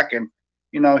quarterback, and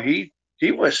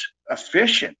he was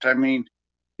efficient. I mean,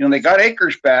 they got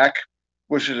Akers back,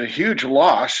 which is a huge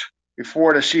loss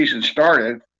before the season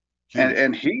started.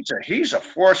 And he's a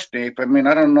force, Dave. I mean,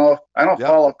 I don't know. I don't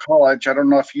follow college. I don't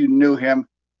know if you knew him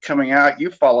coming out.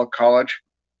 You follow college,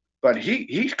 but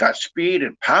he's got speed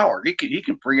and power. He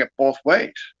can bring it both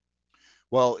ways.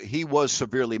 Well, he was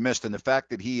severely missed, and the fact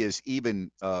that he is even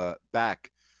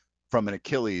back from an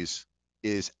Achilles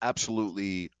is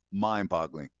absolutely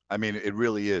mind-boggling. I mean, it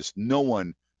really is. No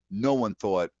one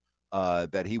thought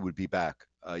that he would be back.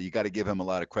 You got to give him a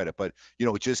lot of credit, but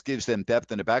it just gives them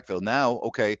depth in the backfield. Now,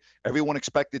 okay, everyone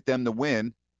expected them to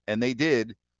win, and they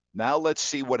did. Now let's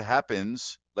see what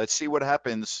happens. Let's see what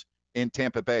happens in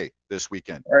Tampa Bay this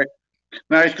weekend. All right.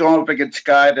 Now he's going up against a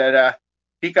guy that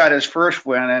he got his first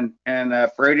win, and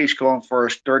Brady's going for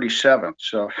his 37th.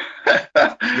 So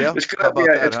it's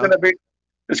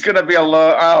going to be a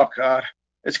low. Oh God,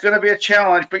 it's going to be a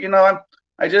challenge. But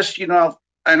I just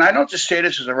and I don't just say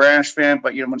this as a Rams fan,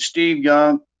 but when Steve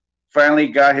Young finally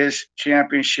got his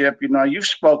championship, you've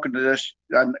spoken to this.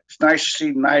 It's nice to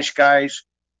see nice guys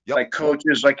like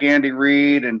coaches like Andy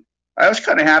Reid, and I was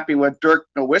kind of happy when Dirk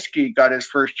Nowitzki got his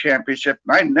first championship.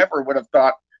 And I never would have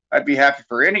thought I'd be happy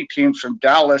for any teams from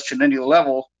Dallas at any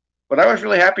level, but I was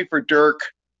really happy for Dirk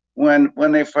when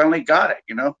they finally got it.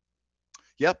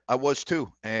 Yep, I was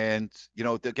too. And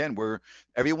again,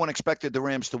 everyone expected the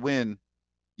Rams to win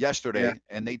yesterday,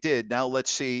 and they did. Now let's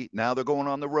see. Now they're going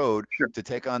on the road to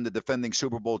take on the defending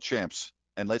Super Bowl champs,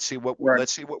 and let's see what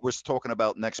we're talking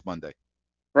about next Monday.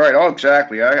 Right. Oh,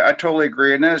 exactly. I totally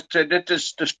agree. And then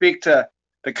to speak to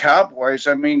the Cowboys,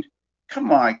 I mean,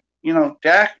 come on,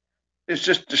 Dak is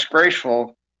just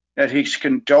disgraceful that he's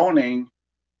condoning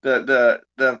the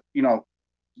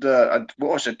what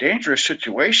was a dangerous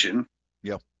situation.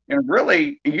 Yeah. And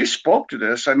really, you spoke to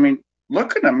this. I mean,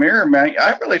 look in the mirror, man.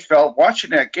 I really felt watching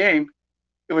that game,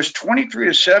 it was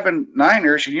 23-7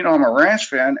 Niners, and I'm a Rams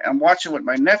fan. I'm watching with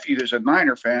my nephew who's a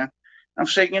Niner fan. I'm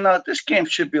saying, this game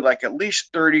should be like at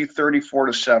least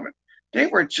 34-7. They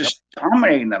were just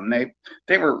dominating them.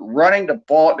 They were running the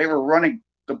ball. They were running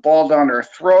the ball down their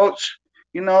throats,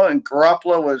 and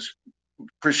Garoppolo was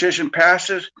precision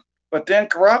passes. But then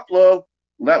Garoppolo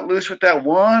let loose with that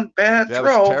one bad throw.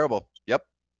 That was terrible. Yep.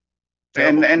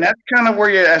 Terrible. And that's kind of where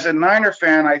you, as a Niner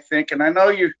fan, I think, and I know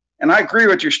you, and I agree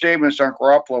with your statements on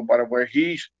Garoppolo, by the way.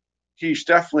 He's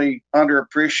definitely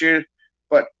underappreciated,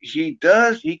 but he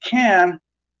can,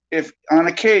 if on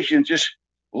occasion, just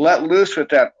let loose with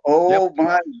that,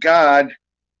 my God,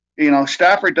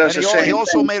 Stafford does the same He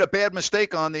also thing. made a bad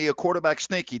mistake on the quarterback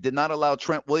sneak. He did not allow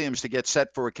Trent Williams to get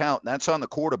set for a count. And that's on the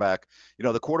quarterback.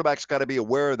 The quarterback's got to be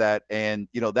aware of that. And,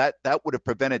 that would have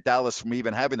prevented Dallas from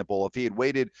even having the ball. If he had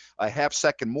waited a half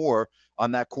second more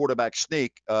on that quarterback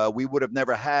sneak, we would have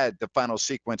never had the final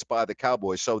sequence by the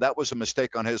Cowboys. So that was a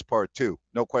mistake on his part, too.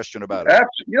 No question about it.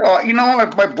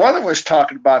 My brother was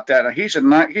talking about that. He's a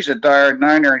diehard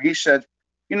Niner, and he said,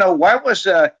 why was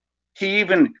he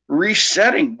even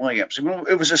resetting Williams? I mean,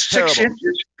 it was a 6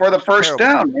 inches for the first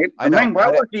down.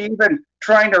 Why was he even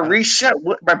trying to reset?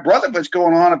 My brother was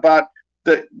going on about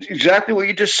exactly what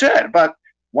you just said about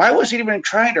why was he even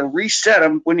trying to reset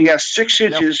him when you have 6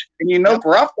 inches? And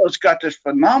Garoppolo's got this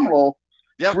phenomenal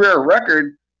career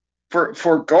record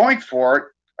for going for it.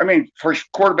 I mean, for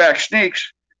quarterback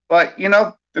sneaks. But,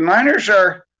 the Niners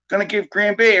are going to give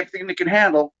Green Bay everything they can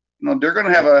handle. They're going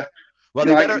to have a Well,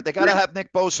 they got to have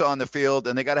Nick Bosa on the field,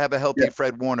 and they got to have a healthy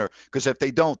Fred Warner, because if they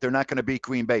don't, they're not going to beat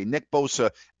Green Bay. Nick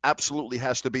Bosa absolutely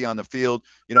has to be on the field.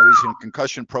 He's in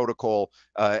concussion protocol,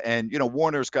 and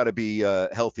Warner's got to be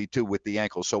healthy too with the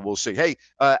ankle. So we'll see. Hey,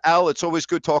 Al, it's always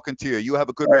good talking to you. You have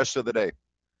a good rest of the day.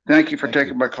 Thank you for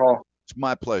taking my call. It's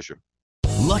my pleasure.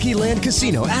 Lucky Land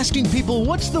Casino, asking people,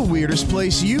 what's the weirdest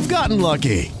place you've gotten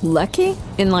lucky? Lucky?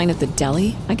 In line at the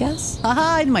deli, I guess?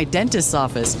 Aha, in my dentist's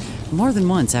office. More than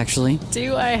once, actually.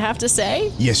 Do I have to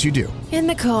say? Yes, you do. In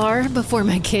the car before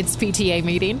my kids' PTA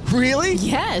meeting. Really?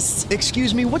 Yes.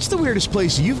 Excuse me, what's the weirdest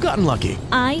place you've gotten lucky?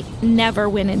 I never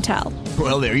win and tell.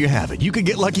 Well, there you have it. You can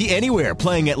get lucky anywhere,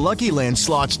 playing at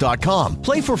LuckyLandSlots.com.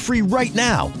 Play for free right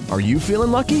now. Are you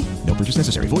feeling lucky? No purchase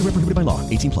necessary. Void where prohibited by law.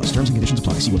 18+. Terms and conditions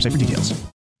apply. See website for details.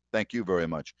 Thank you very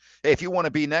much. Hey, if you want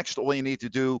to be next, all you need to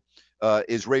do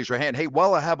is raise your hand. Hey,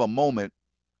 while I have a moment,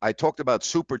 I talked about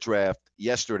Super Draft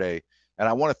yesterday, and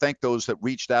I want to thank those that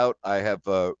reached out. I have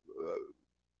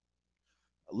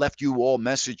left you all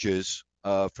messages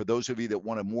for those of you that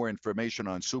wanted more information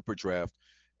on Super Draft,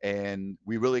 and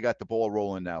we really got the ball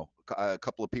rolling now. A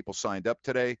couple of people signed up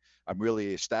today. I'm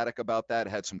really ecstatic about that. I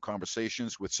had some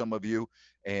conversations with some of you,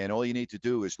 and all you need to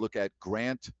do is look at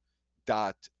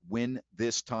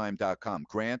grant.winthisTime.com.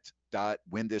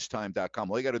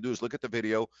 Grant.winthisTime.com. All you got to do is look at the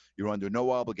video. You're under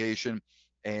no obligation,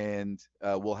 and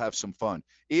we'll have some fun.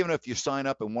 Even if you sign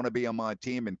up and want to be on my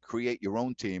team and create your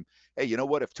own team, hey, you know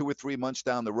what? If 2 or 3 months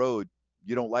down the road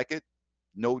you don't like it,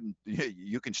 no,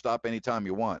 you can stop anytime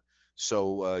you want.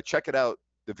 So check it out.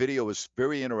 The video is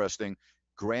very interesting.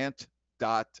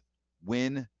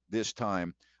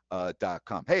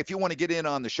 Grant.winthisTime.com. Hey, if you want to get in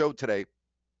on the show today,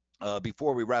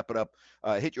 before we wrap it up,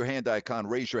 hit your hand icon,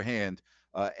 raise your hand,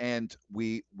 and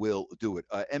we will do it.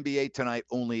 NBA tonight,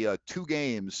 only 2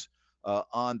 games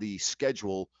on the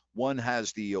schedule. One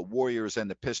has the Warriors and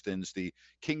the Pistons. The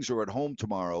Kings are at home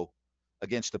tomorrow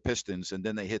against the Pistons, and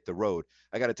then they hit the road.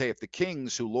 I got to tell you, if the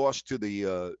Kings, who lost to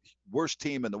the worst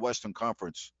team in the Western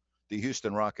Conference, the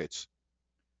Houston Rockets,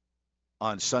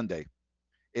 on Sunday,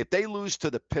 if they lose to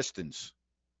the Pistons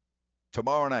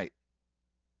tomorrow night,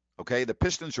 okay, the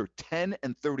Pistons are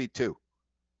 10-32.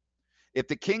 If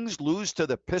the Kings lose to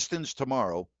the Pistons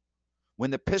tomorrow,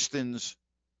 when the Pistons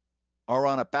are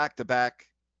on a back-to-back,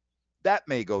 that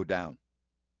may go down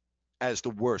as the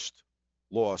worst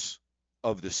loss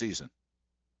of the season.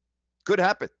 Could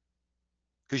happen,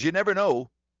 because you never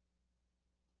know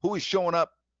who is showing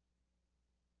up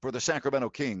for the Sacramento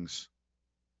Kings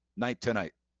night to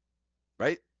night,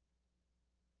 right?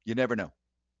 You never know.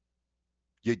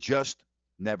 You just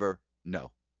never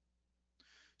know.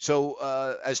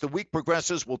 So as the week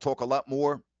progresses, we'll talk a lot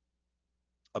more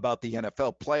about the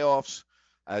NFL playoffs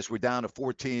as we're down to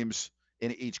 4 teams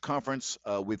in each conference.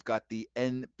 We've got the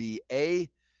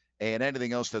NBA and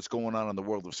anything else that's going on in the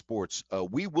world of sports.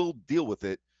 We will deal with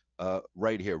it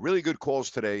right here. Really good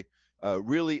calls today.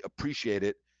 Really appreciate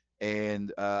it.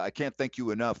 And I can't thank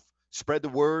you enough. Spread the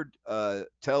word.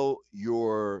 Tell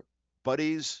your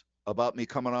buddies about me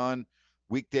coming on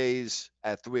weekdays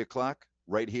at 3 o'clock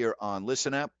right here on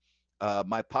Listen App.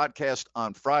 My podcast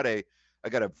on Friday, I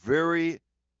got a very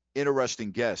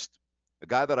interesting guest, a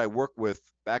guy that I worked with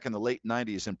back in the late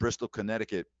 90s in Bristol,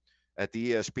 Connecticut at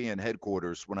the ESPN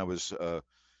headquarters when I was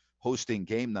hosting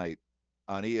Game Night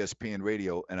on ESPN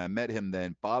Radio, and I met him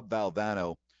then, Bob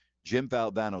Valvano, Jim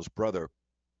Valvano's brother.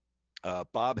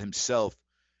 Bob himself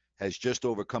has just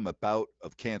overcome a bout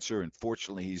of cancer, and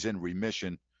fortunately he's in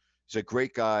remission. He's a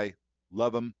great guy.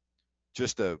 Love him.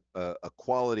 Just a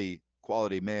quality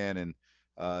man, and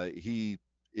he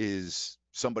is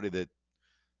somebody that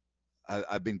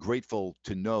I've been grateful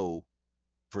to know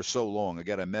for so long.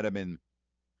 Again, I met him in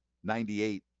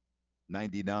 98,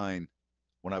 99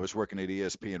 when I was working at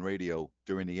ESPN Radio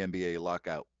during the NBA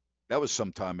lockout. That was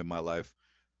some time in my life.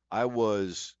 I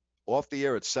was off the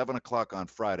air at 7 o'clock on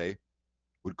Friday,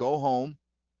 would go home,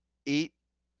 eat,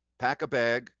 pack a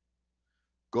bag,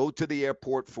 go to the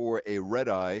airport for a red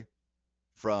eye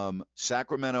from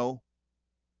Sacramento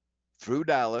through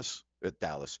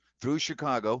through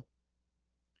Chicago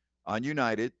on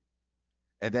United,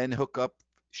 and then hook up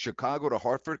Chicago to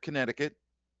Hartford, Connecticut,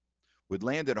 would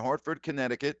land in Hartford,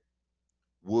 Connecticut,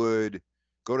 would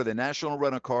go to the National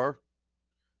Rent-A-Car,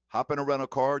 hop in a rental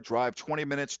car, drive 20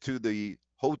 minutes to the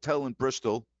hotel in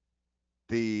Bristol,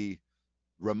 the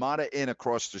Ramada Inn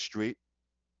across the street.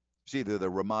 It's either the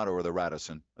Ramada or the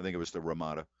Radisson. I think it was the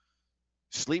Ramada.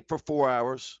 Sleep for 4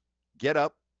 hours, get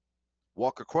up,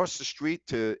 walk across the street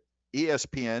to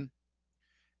ESPN,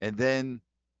 and then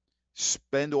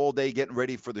spend all day getting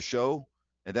ready for the show.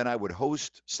 And then I would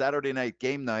host Saturday night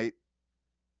game night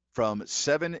from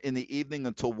 7 in the evening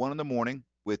until 1 in the morning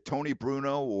with Tony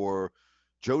Bruno or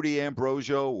Jody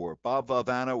Ambrosio or Bob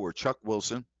Valvano or Chuck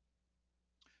Wilson.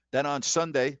 Then on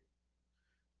Sunday,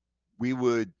 we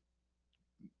would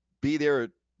be there at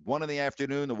 1 in the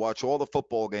afternoon to watch all the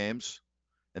football games.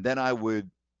 And then I would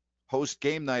host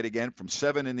game night again from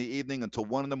 7 in the evening until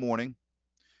 1 in the morning,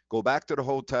 go back to the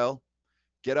hotel,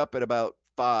 get up at about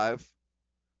 5,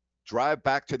 drive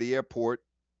back to the airport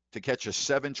to catch a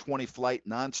 7:20 flight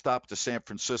nonstop to San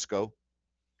Francisco,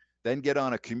 then get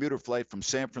on a commuter flight from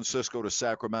San Francisco to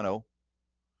Sacramento,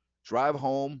 drive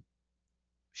home,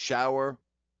 shower,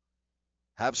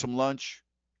 have some lunch,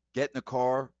 get in the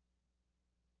car,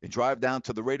 and drive down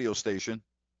to the radio station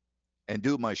and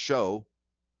do my show.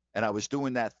 And I was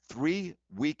doing that 3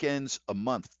 weekends a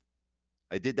month.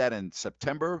 I did that in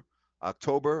September,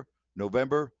 October,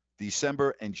 November,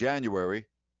 December, and January.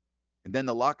 And then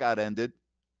the lockout ended.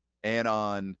 And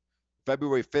on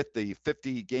February 5th, the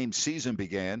 50-game season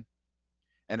began.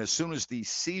 And as soon as the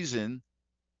season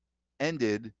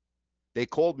ended, they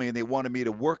called me and they wanted me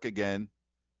to work again.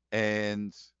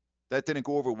 And that didn't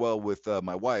go over well with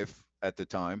my wife at the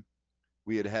time.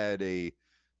 We had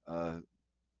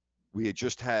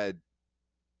just had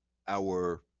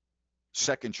our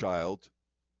second child.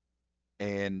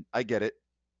 And I get it,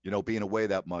 being away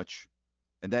that much.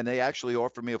 And then they actually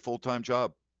offered me a full-time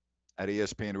job at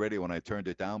ESPN Radio, and I turned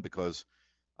it down because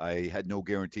I had no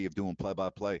guarantee of doing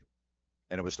play-by-play.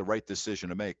 And it was the right decision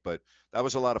to make. But that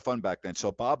was a lot of fun back then.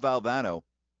 So Bob Valvano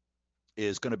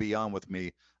is going to be on with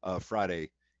me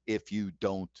Friday if you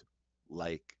don't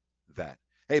like that.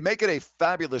 Hey, make it a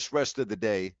fabulous rest of the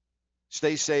day.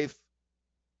 Stay safe.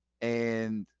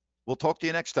 And we'll talk to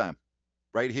you next time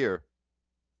right here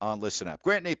on Listen Up.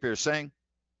 Grant Napier saying,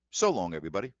 so long,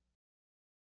 everybody.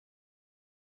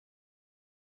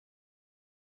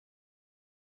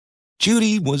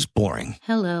 Judy was boring.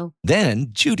 Hello. Then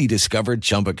Judy discovered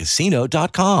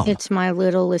ChumbaCasino.com. It's my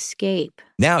little escape.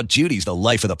 Now Judy's the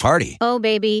life of the party. Oh,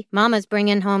 baby, mama's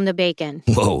bringing home the bacon.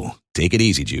 Whoa, take it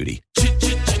easy, Judy.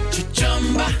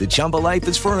 The Chumba life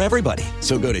is for everybody.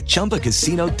 So go to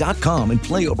ChumbaCasino.com and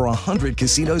play over 100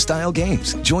 casino-style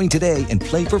games. Join today and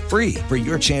play for free for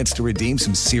your chance to redeem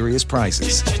some serious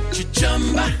prizes.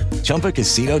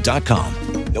 ChumbaCasino.com.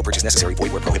 No purchase necessary.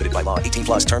 Void where prohibited by law.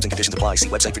 18+ terms and conditions apply. See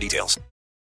website for details.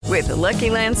 With the Lucky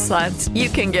Land Slots, you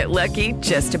can get lucky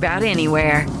just about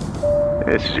anywhere.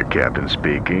 This is your captain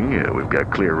speaking. We've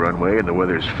got clear runway and the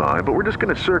weather's fine, but we're just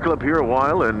going to circle up here a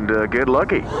while and get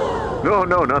lucky.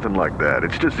 No, nothing like that.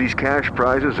 It's just these cash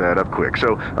prizes add up quick.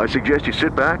 So I suggest you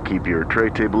sit back, keep your tray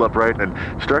table upright, and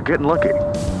start getting lucky.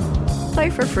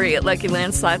 Play for free at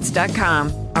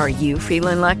LuckyLandSlots.com. Are you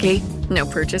feeling lucky? No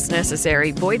purchase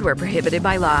necessary. Void where prohibited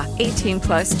by law.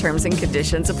 18+ terms and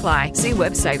conditions apply. See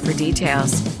website for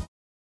details.